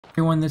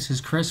Everyone, this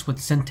is Chris with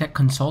Syntech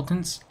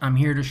Consultants. I'm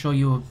here to show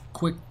you a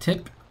quick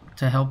tip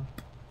to help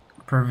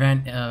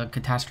prevent a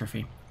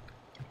catastrophe.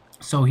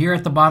 So here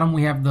at the bottom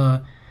we have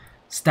the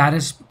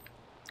status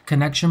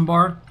connection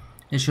bar.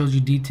 It shows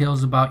you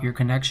details about your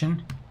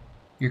connection,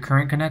 your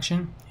current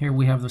connection. Here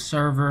we have the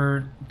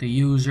server, the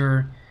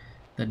user,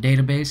 the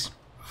database.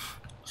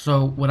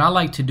 So what I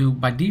like to do,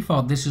 by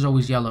default this is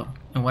always yellow,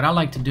 and what I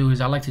like to do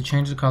is I like to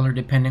change the color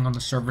depending on the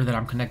server that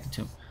I'm connected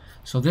to.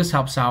 So this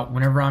helps out.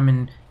 Whenever I'm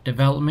in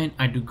development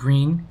I do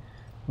green,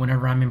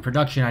 whenever I'm in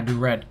production I do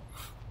red.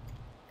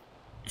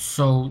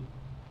 So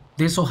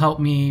this will help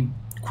me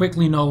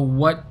quickly know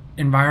what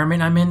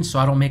environment I'm in so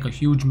I don't make a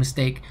huge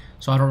mistake,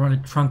 so I don't run a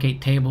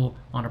truncate table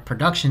on a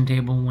production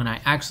table when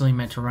I actually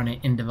meant to run it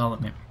in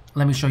development.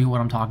 Let me show you what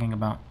I'm talking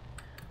about.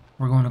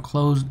 We're going to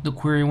close the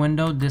query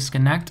window,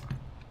 disconnect,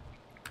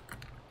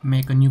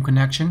 make a new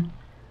connection,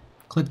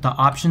 click the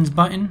options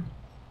button.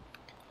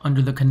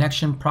 Under the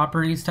connection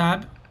properties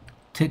tab,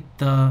 tick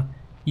the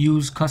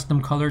use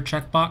custom color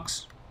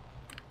checkbox.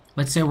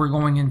 Let's say we're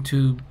going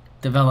into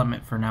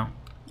development for now.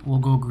 We'll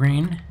go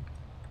green.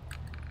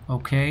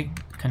 Okay,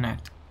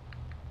 connect.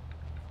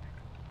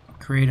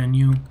 Create a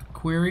new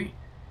query,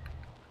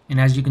 and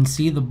as you can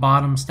see the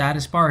bottom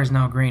status bar is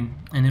now green,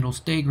 and it'll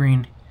stay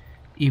green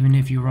even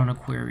if you run a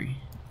query.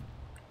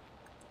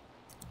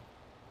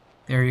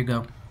 There you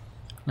go.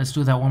 Let's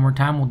do that one more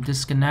time. We'll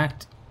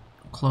disconnect,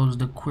 close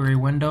the query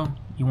window.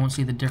 You won't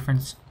see the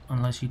difference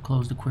unless you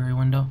close the query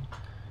window.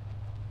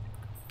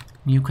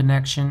 New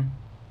connection,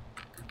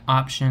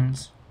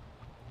 options,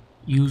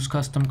 use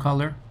custom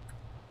color,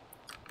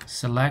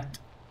 select.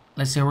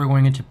 Let's say we're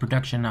going into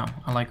production now.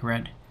 I like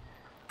red.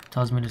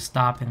 Tells me to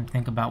stop and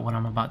think about what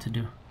I'm about to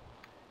do.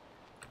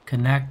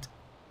 Connect,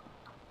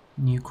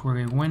 new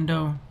query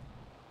window.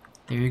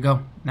 There you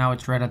go. Now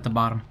it's red at the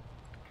bottom.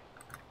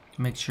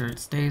 Make sure it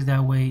stays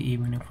that way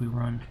even if we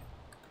run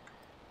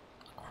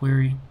a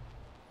query.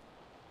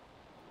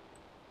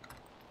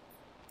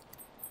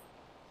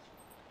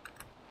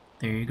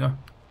 There you go.